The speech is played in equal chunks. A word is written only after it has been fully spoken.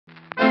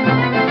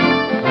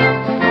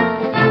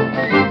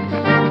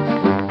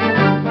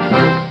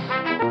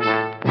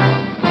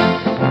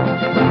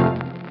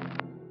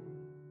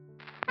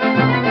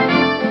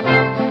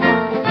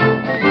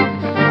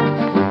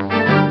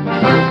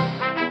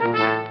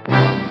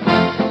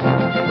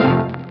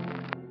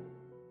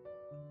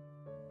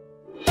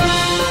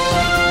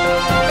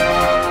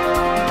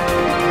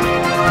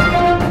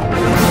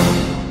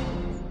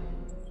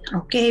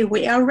Okay,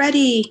 we are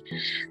ready.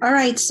 All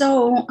right,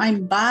 so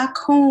I'm back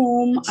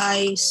home.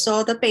 I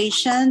saw the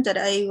patient that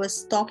I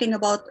was talking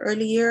about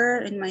earlier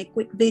in my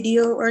quick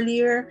video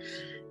earlier.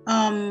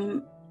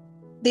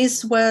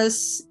 This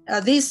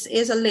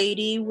is a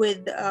lady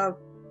with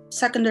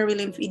secondary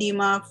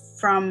lymphedema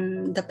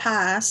from the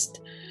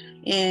past,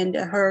 and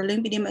her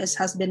lymphedema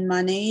has been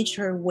managed.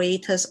 Her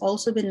weight has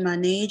also been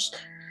managed.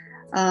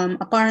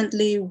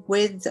 Apparently,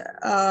 with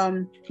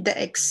the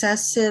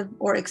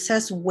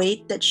excess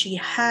weight that she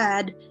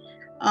had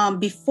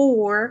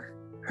before,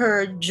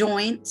 her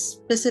joints,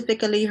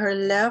 specifically her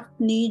left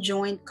knee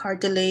joint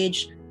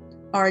cartilage,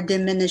 are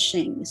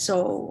diminishing.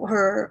 So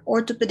her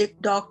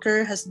orthopedic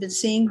doctor has been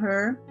seeing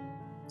her,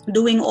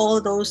 doing all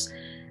those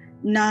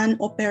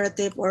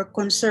non-operative or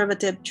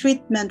conservative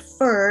treatment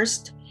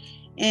first,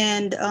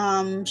 and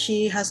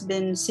she has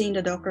been seeing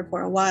the doctor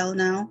for a while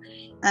now,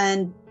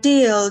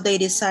 until they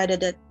decided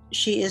that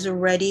she is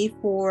ready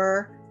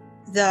for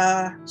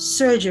the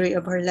surgery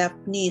of her left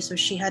knee. So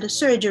she had a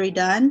surgery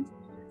done,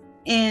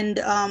 and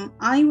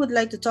I would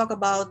like to talk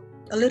about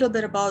a little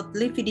bit about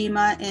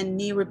lymphedema and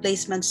knee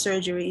replacement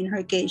surgery. In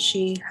her case,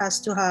 she has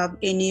to have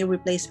a knee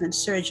replacement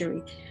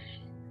surgery.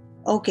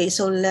 Okay,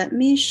 so let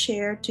me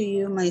share to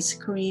you my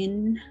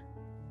screen.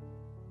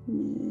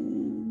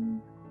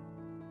 I'm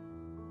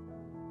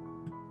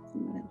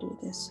gonna do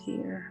this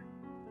here.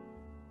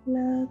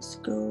 Let's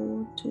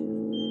go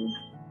to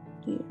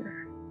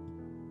here.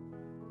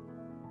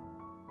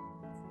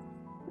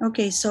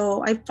 Okay,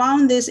 so I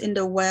found this in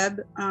the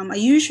web. I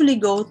usually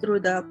go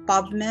through the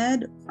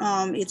PubMed.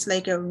 It's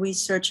like a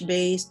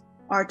research-based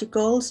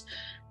articles,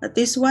 but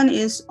this one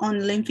is on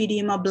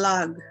Lymphedema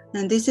blog,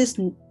 and this is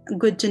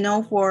good to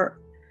know for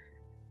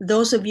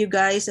those of you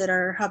guys that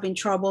are having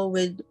trouble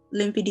with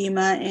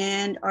lymphedema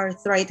and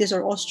arthritis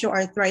or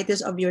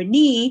osteoarthritis of your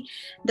knee,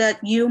 that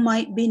you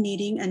might be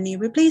needing a knee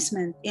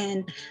replacement.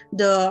 And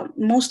the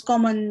most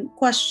common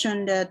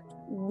question that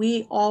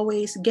we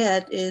always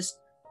get is,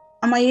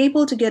 am I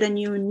able to get a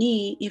new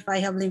knee if I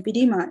have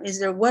lymphedema?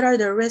 What are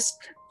the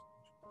risks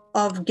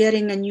of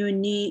getting a new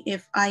knee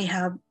if I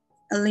have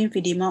a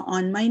lymphedema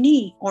on my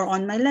knee or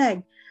on my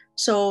leg?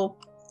 So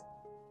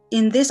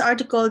in this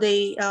article,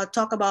 they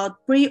talk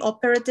about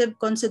pre-operative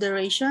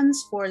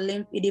considerations for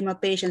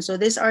lymphedema patients. So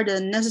these are the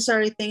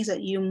necessary things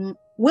that you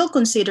will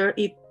consider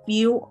if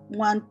you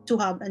want to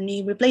have a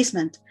knee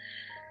replacement.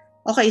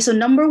 Okay, so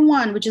number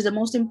one, which is the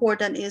most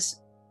important, is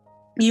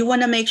you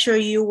want to make sure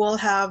you will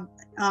have,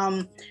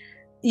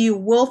 you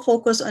will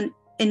focus on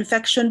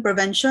infection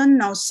prevention.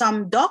 Now,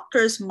 some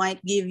doctors might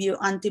give you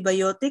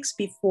antibiotics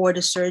before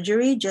the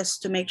surgery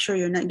just to make sure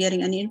you're not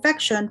getting any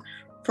infection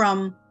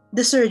from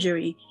the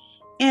surgery.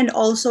 And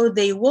also,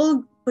 they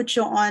will put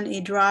you on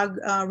a drug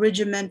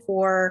regimen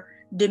for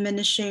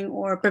diminishing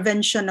or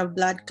prevention of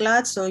blood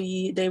clots. So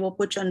they will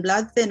put you on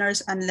blood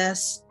thinners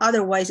unless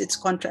otherwise it's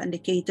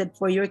contraindicated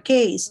for your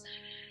case.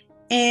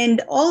 And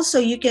also,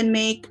 you can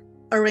make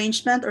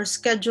arrangement or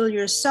schedule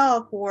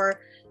yourself for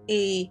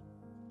a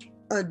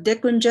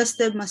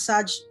decongestive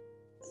massage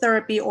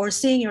therapy or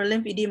seeing your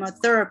lymphedema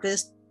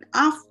therapist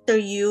after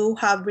you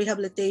have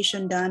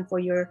rehabilitation done for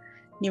your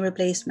knee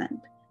replacement.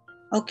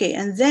 Okay,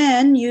 and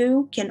then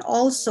you can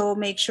also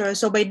make sure,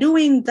 so by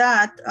doing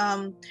that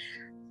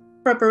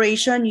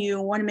preparation,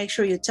 you want to make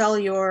sure you tell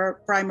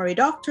your primary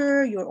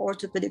doctor, your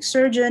orthopedic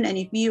surgeon, and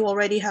if you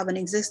already have an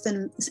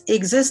existing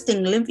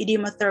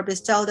lymphedema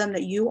therapist, tell them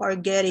that you are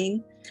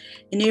getting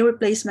a knee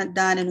replacement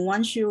done. And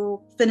once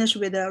you finish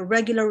with a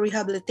regular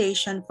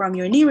rehabilitation from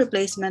your knee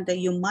replacement, that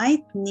you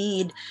might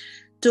need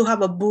to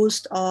have a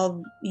boost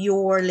of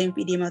your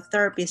lymphedema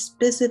therapy,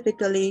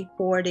 specifically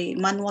for the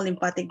manual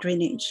lymphatic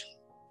drainage.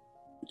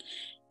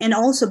 And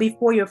also,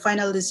 before your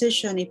final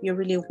decision, if you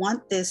really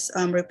want this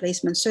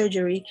replacement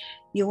surgery,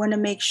 you want to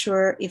make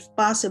sure, if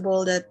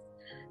possible, that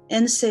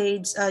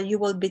NSAIDs you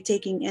will be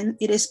taking. And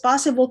it is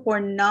possible for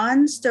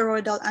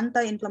non-steroidal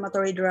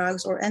anti-inflammatory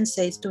drugs or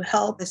NSAIDs to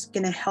help. It's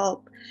going to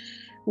help.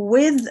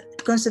 With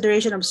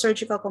consideration of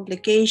surgical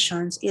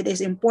complications, it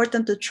is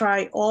important to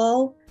try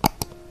all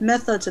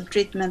methods of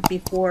treatment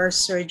before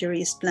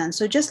surgery is planned.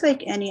 So just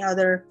like any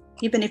other,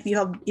 even if you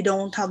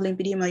don't have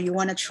lymphedema, you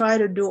want to try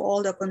to do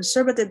all the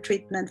conservative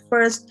treatment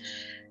first.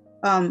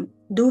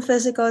 Do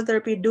physical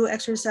therapy, do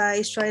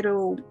exercise, try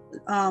to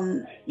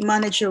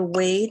manage your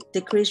weight,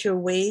 decrease your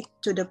weight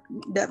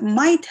that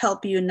might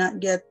help you not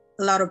get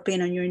a lot of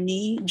pain on your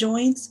knee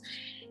joints.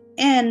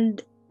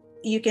 And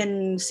you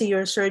can see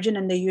your surgeon,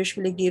 and they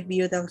usually give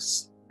you the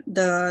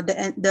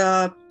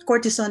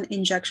cortisone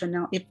injection.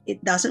 Now, if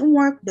it doesn't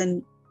work,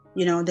 then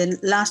the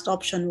last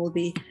option will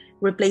be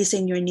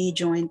replacing your knee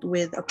joint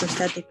with a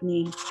prosthetic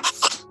knee.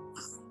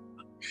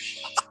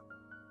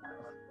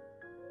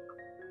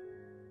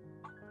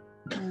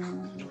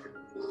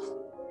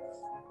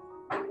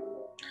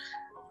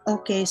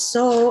 Okay,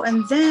 so,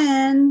 and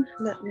then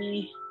let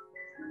me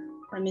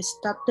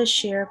stop the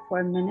share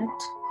for a minute,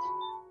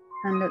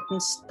 and let me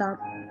stop.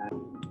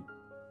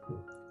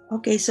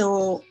 Okay,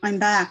 so I'm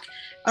back.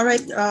 All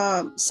right,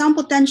 some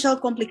potential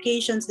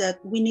complications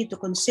that we need to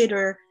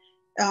consider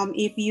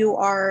if you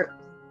are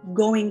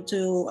going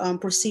to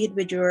proceed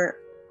with your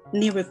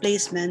knee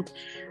replacement,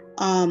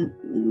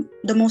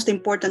 the most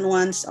important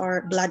ones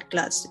are blood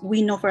clots.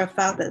 We know for a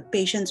fact that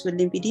patients with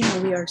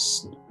lymphedema,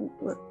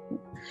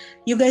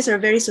 you guys are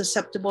very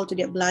susceptible to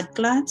get blood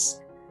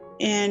clots,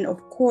 and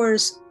of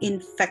course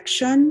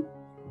infection.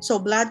 So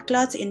blood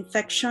clots,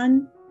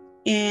 infection,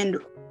 and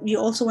you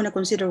also want to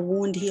consider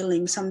wound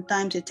healing.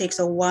 Sometimes it takes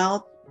a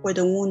while for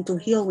the wound to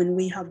heal when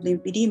we have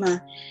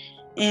lymphedema.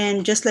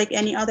 And just like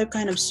any other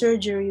kind of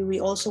surgery, we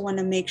also want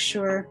to make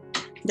sure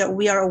that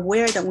we are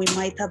aware that we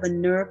might have a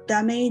nerve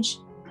damage,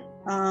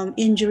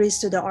 injuries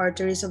to the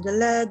arteries of the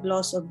leg,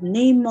 loss of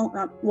knee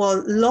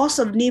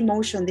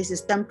motion. This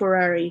is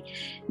temporary.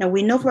 Now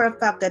we know for a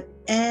fact that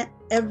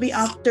every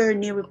after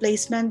knee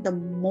replacement,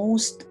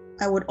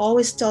 I would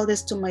always tell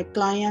this to my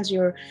clients,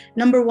 your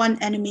number one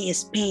enemy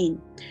is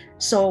pain.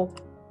 So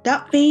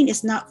that pain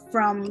is not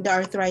from the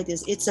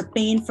arthritis, it's a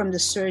pain from the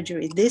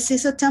surgery. This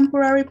is a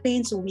temporary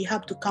pain, so we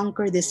have to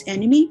conquer this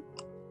enemy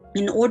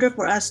in order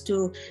for us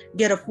to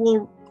get a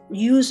full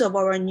use of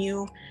our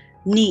new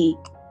knee.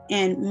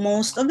 And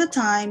most of the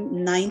time,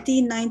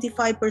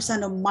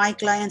 95% of my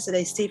clients that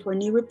I see for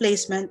knee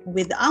replacement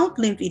without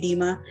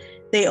lymphedema,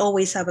 they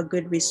always have a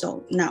good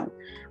result. Now,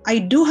 I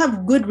do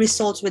have good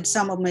results with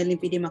some of my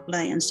lymphedema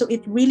clients. So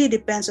it really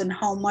depends on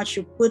how much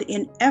you put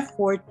in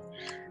effort.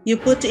 You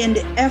put in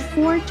the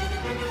effort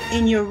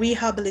in your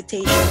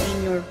rehabilitation,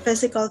 in your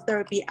physical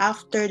therapy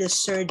after the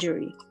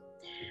surgery.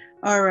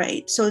 All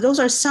right, so those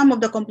are some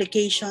of the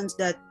complications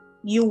that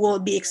you will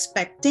be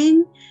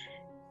expecting,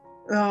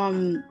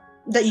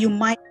 that you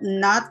might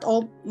not.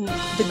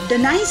 The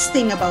nice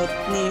thing about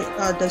the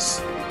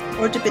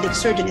orthopedic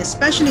surgeon,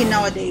 especially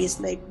nowadays,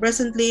 like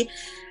recently,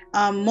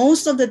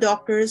 most of the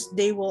doctors,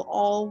 they will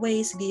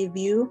always give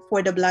you,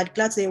 for the blood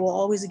clots, they will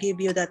always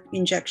give you that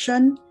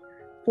injection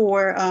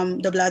for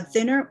the blood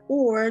thinner,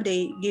 or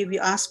they give you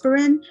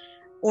aspirin,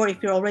 or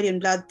if you're already in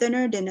blood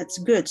thinner, then it's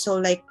good. So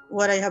like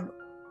what I have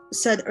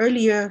said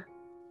earlier,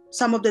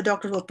 some of the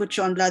doctors will put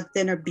you on blood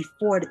thinner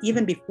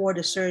even before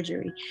the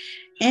surgery.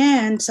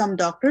 And some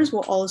doctors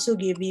will also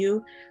give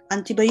you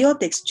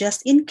antibiotics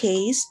just in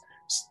case,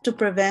 to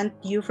prevent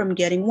you from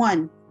getting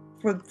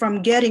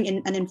from getting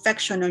an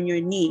infection on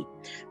your knee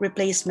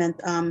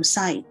replacement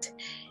site.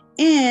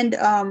 And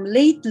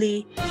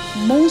lately,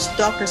 most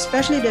doctors,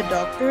 especially the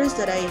doctors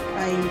that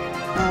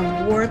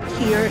I work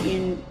here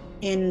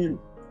in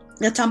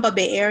the Tampa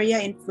Bay area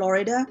in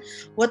Florida,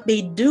 what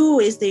they do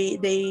is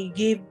they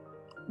give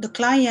the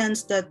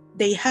clients that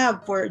they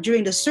have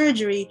during the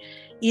surgery,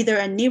 either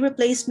a knee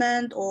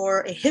replacement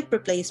or a hip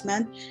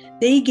replacement,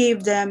 they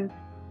gave them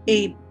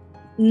a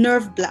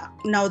nerve block.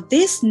 Now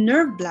this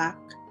nerve block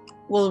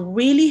will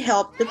really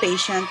help the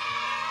patient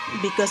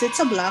because it's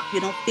a block.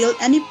 You don't feel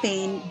any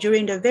pain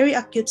during the very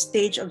acute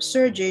stage of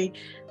surgery,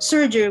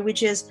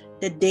 which is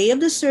the day of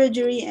the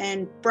surgery,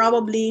 and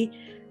probably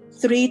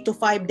 3 to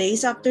 5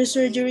 days after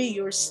surgery,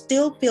 you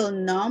still feel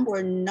numb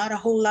or not a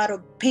whole lot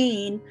of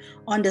pain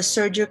on the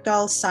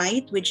surgical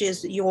site, which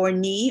is your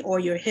knee or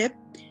your hip.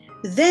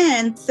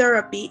 Then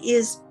therapy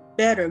is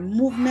better.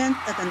 Movement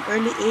at an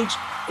early age,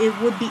 it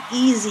would be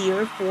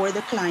easier for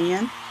the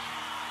client.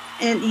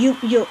 And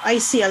I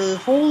see a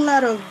whole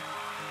lot of,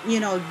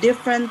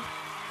 different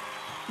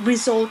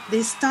result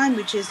this time,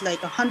 which is like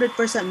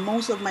 100%.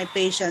 Most of my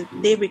patients,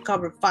 they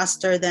recover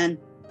faster than,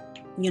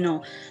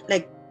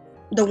 like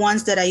the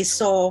ones that I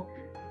saw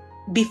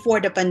before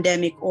the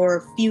pandemic or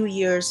a few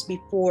years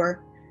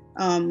before,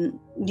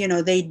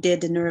 they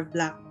did the nerve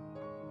block,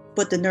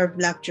 put the nerve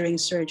block during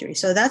surgery.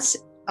 So that's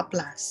a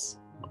plus.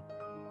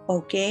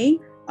 Okay.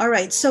 All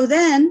right. So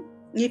then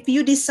if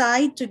you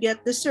decide to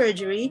get the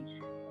surgery,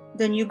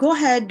 then you go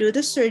ahead, do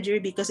the surgery,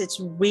 because it's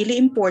really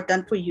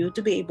important for you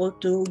to be able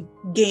to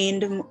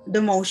gain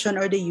the motion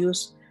or the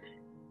use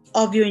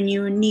of your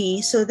new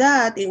knee, so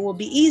that it will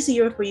be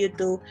easier for you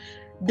to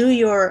do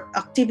your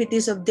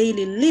activities of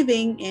daily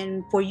living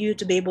and for you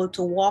to be able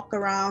to walk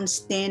around,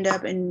 stand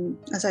up, and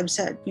as I've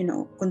said,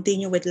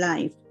 continue with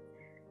life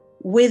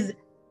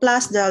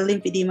plus the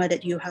lymphedema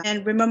that you have.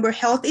 And remember,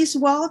 health is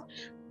wealth.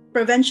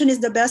 Prevention is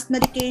the best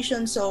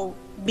medication. So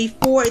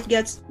before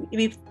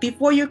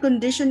your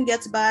condition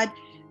gets bad,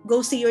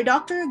 go see your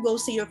doctor, go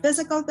see your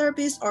physical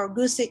therapist, or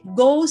go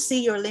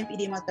see your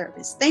lymphedema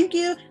therapist. Thank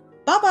you.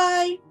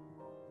 Bye-bye.